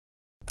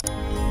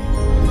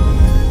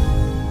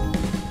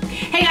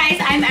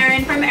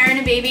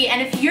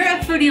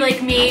foodie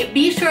like me,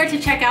 be sure to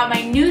check out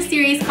my new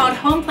series called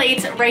Home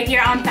Plates right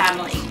here on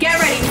FamiLeague. Get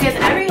ready because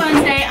every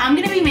Wednesday I'm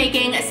gonna be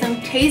making some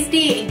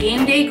tasty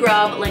game day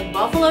grub like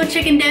buffalo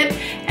chicken dip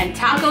and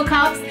taco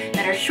cups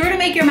that are sure to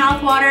make your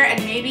mouth water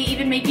and maybe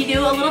even make you do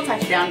a little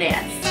touchdown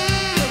dance.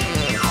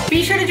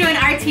 Be sure to join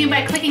our team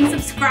by clicking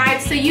subscribe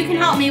so you can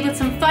help me with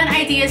some fun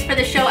ideas for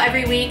the show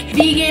every week.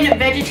 Vegan,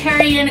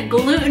 vegetarian,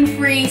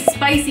 gluten-free,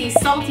 spicy,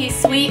 salty,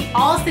 sweet,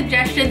 all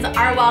suggestions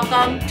are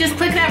welcome. Just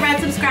click that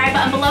red subscribe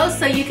button below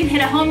so you can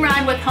hit a home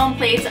run with Home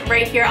Plates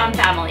right here on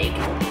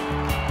FamiLeague.